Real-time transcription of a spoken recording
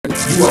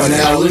You are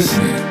now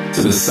listening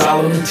to the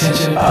Solid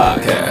Intention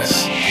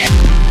Podcast.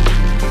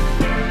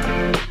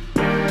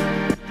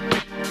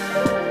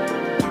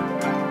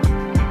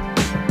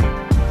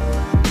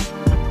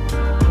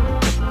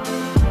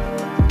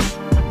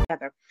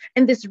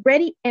 And this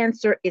ready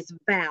answer is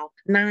VOW,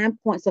 9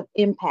 points of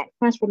impact,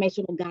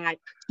 transformational guide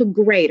to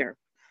greater.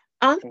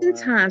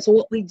 Oftentimes,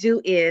 what we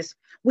do is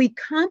we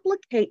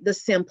complicate the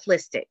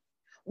simplistic.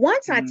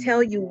 Once I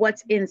tell you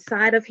what's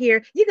inside of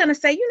here, you're going to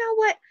say, you know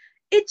what?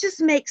 It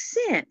just makes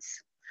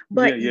sense.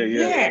 But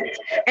yet,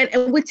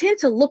 and we tend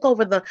to look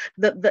over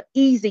the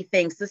easy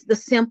things, the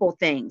simple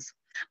things.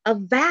 A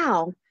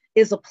vow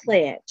is a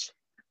pledge.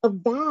 A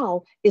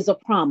vow is a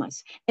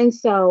promise. And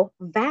so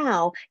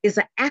vow is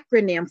an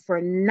acronym for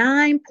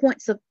 9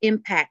 points of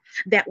impact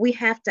that we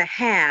have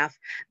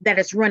that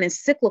is running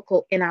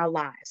cyclical in our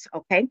lives.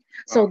 Okay.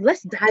 So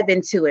let's dive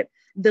into it.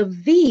 The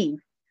V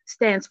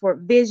stands for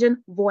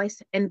vision,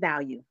 voice, and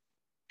value.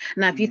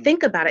 Now, if you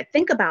think about it,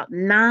 think about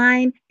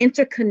 9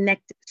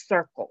 interconnected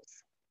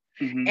circles.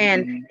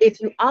 And if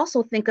you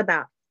also think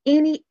about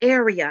any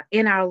area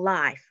in our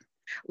life,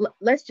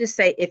 let's just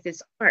say if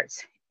it's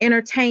arts,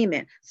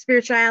 entertainment,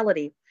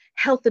 spirituality,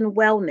 health and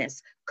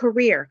wellness,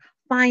 career,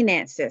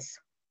 finances,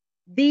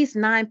 these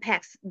 9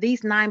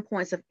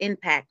 points of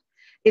impact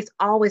is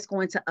always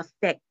going to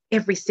affect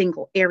every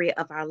single area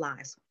of our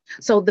lives.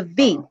 So the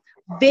V,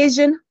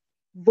 vision,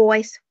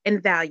 voice,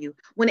 and value.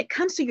 When it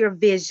comes to your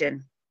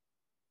vision,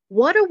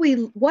 what are we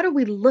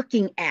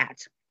looking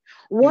at?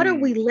 What are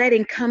we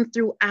letting come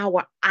through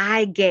our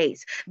eye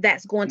gaze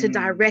that's going to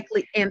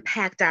directly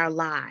impact our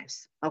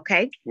lives?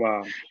 Okay.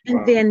 Wow.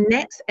 And then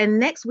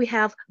next we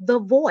have the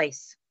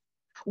voice.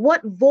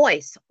 What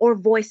voice or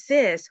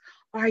voices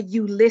are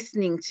you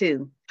listening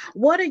to?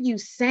 What are you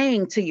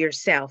saying to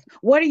yourself?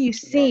 What are you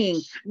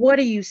seeing? What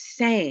are you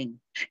saying?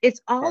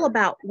 It's all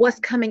about what's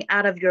coming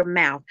out of your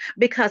mouth,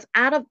 because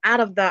out of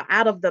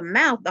the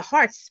mouth, the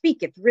heart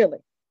speaketh, really.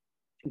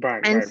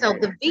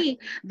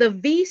 The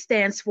V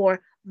stands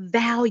for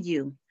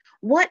value.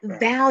 What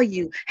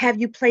value have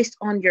you placed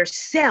on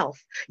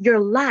yourself, your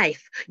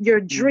life,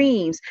 your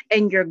dreams,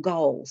 and your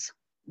goals?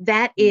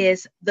 That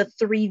is the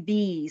 3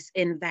 V's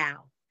in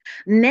VOW.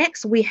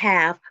 Next, we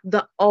have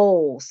the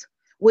O's,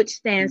 which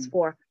stands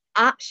for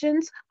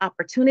options,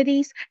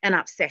 opportunities, and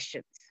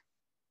obsessions.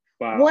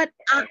 Wow.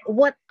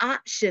 What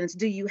options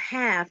do you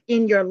have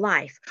in your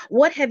life?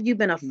 What have you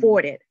been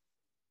afforded?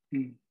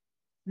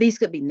 These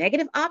could be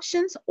negative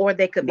options or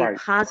they could be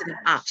positive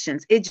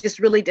options. It just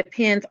really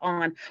depends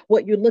on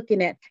what you're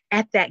looking at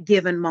that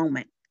given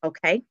moment.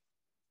 Okay.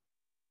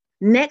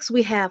 Next,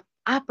 we have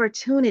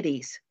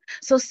opportunities.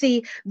 So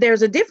see,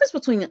 there's a difference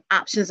between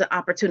options and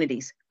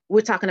opportunities.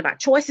 We're talking about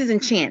choices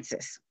and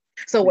chances.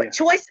 So what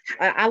choice,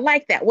 I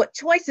like that. What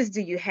choices do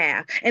you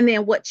have? And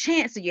then what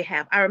chance do you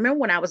have? I remember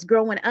when I was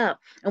growing up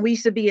and we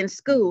used to be in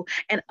school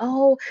and,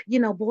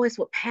 boys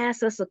would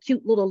pass us a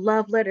cute little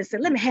love letter and say,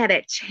 let me have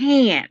that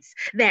chance.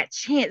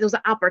 It was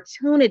an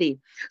opportunity.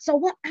 So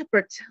what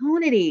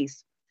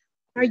opportunities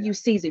are you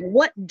seizing?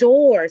 What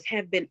doors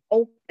have been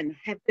opened,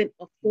 have been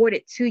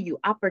afforded to you?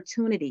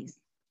 Opportunities.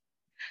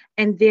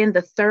 And then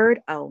the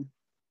third O,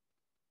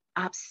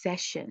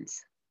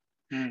 obsessions.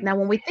 Now,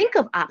 when we think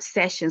of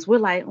obsessions, we're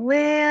like,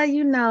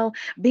 well,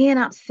 being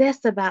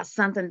obsessed about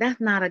something, that's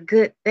not a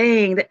good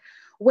thing.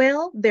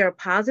 Well, there are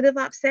positive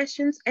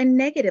obsessions and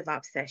negative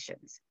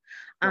obsessions.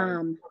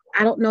 I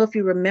don't know if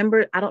you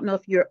remember, I don't know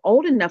if you're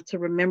old enough to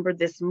remember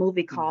this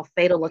movie called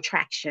Fatal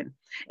Attraction.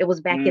 It was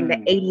back in the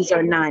 80s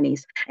or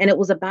 90s. And it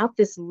was about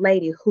this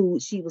lady who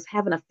she was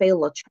having a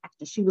fatal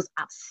attraction. She was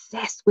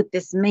obsessed with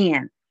this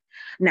man.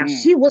 Now,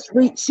 she was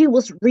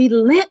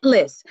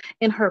relentless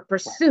in her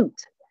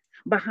pursuit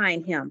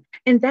behind him.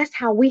 And that's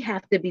how we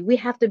have to be. We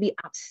have to be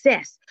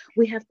obsessed.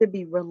 We have to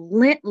be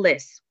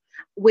relentless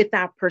with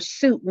our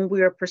pursuit when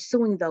we are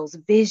pursuing those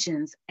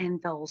visions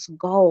and those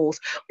goals.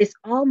 It's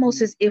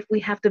almost as if we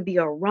have to be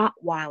a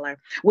Rottweiler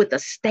with a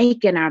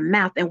stake in our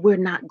mouth and we're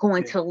not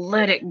going to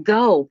let it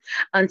go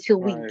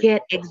until we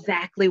get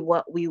exactly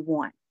what we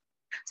want.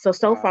 So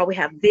far we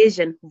have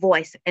vision,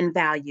 voice, and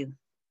value,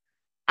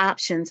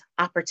 options,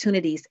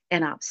 opportunities,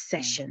 and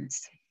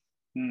obsessions.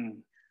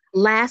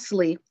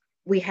 Lastly,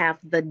 we have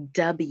the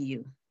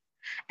W,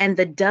 and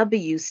the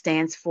W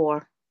stands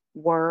for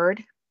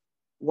word,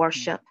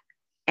 worship,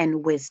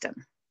 and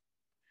wisdom.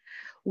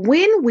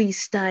 When we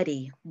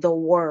study the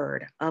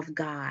word of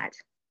God,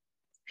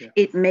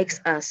 it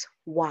makes us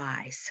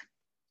wise.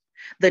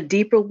 The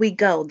deeper we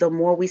go, the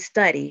more we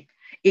study,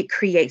 it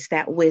creates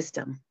that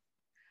wisdom.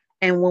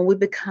 And when we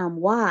become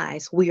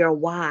wise, we are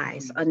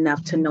wise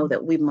enough to know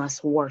that we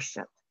must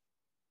worship.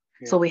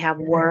 So we have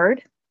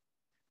word,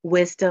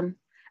 wisdom,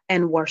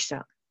 and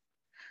worship.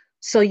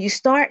 So you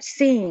start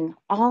seeing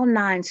all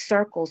 9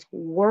 circles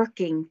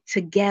working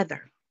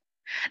together.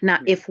 Now,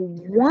 if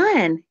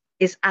one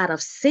is out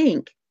of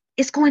sync,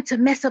 it's going to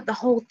mess up the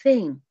whole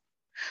thing.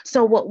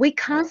 So what we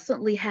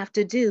constantly have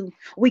to do,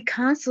 we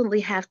constantly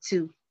have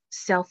to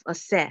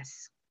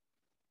self-assess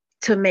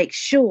to make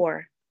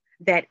sure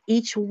that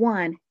each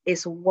one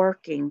is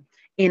working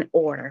in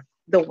order,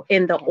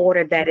 in the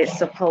order that it's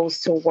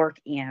supposed to work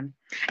in.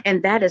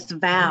 And that is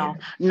Val,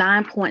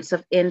 9 points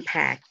of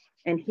impact.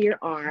 And here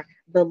are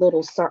the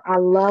little I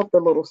love the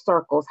little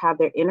circles, how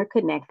they're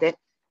interconnected.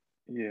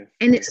 Yes.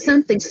 And it's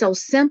something so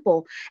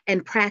simple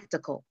and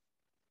practical.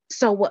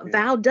 So what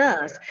Val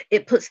does,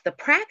 it puts the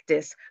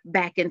practice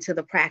back into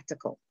the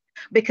practical,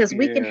 because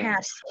we can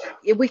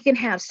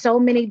have so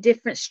many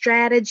different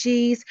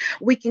strategies.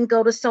 We can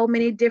go to so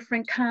many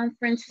different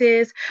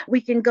conferences. We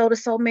can go to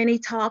so many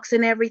talks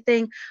and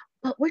everything.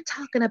 But we're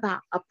talking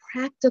about a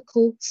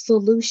practical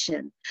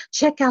solution.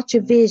 Check out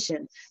your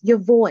vision, your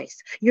voice,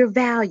 your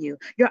value,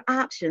 your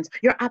options,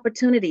 your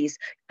opportunities,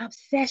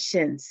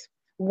 obsessions,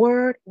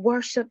 word,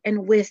 worship,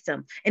 and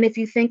wisdom. And if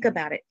you think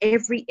about it,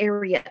 every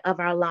area of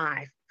our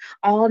life,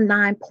 all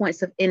 9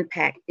 points of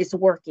impact is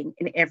working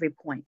in every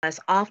point. As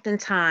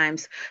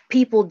oftentimes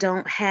people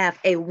don't have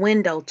a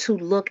window to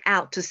look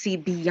out to see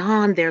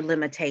beyond their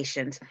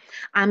limitations.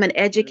 I'm an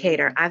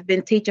educator. I've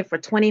been teaching for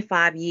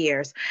 25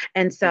 years.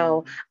 And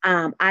so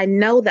I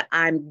know that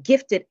I'm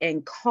gifted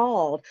and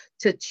called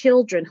to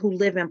children who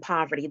live in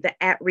poverty,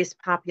 the at-risk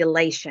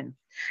population.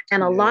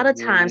 And a lot of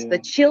times the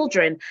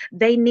children,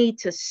 they need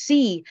to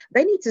see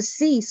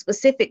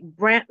specific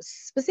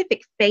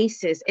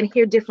faces and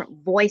hear different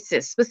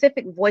voices,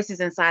 specific voices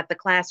inside the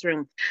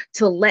classroom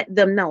to let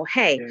them know,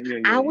 hey,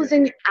 I was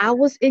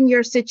in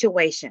your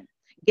situation.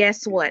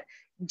 Guess what?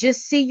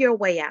 Just see your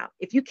way out.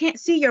 If you can't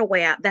see your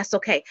way out, that's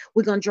okay.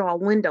 We're going to draw a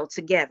window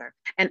together.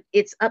 And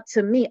it's up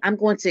to me. I'm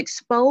going to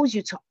expose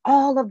you to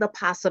all of the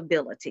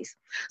possibilities.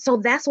 So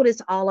that's what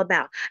it's all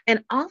about.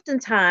 And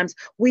oftentimes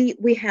we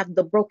have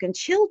the broken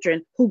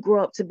children who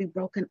grow up to be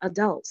broken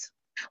adults.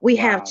 We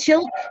have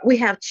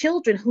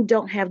children who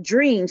don't have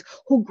dreams,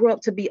 who grow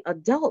up to be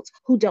adults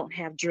who don't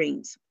have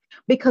dreams,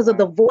 because of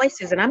the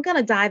voices. And I'm going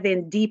to dive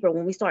in deeper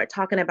when we start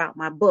talking about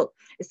my book.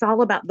 It's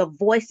all about the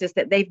voices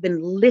that they've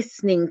been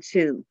listening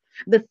to,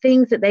 the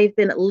things that they've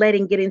been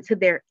letting get into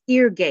their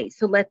ear gates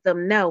to let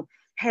them know,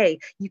 hey,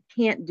 you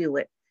can't do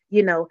it.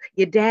 You know,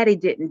 your daddy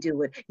didn't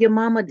do it. Your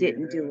mama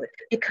didn't do it.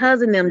 Your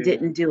cousin them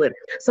didn't do it.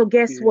 So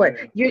guess what?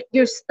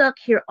 You're stuck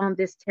here on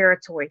this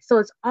territory. So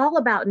it's all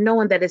about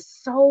knowing that it's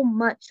so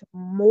much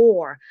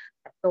more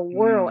that the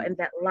world and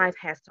that life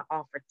has to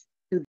offer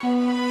to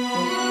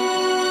them.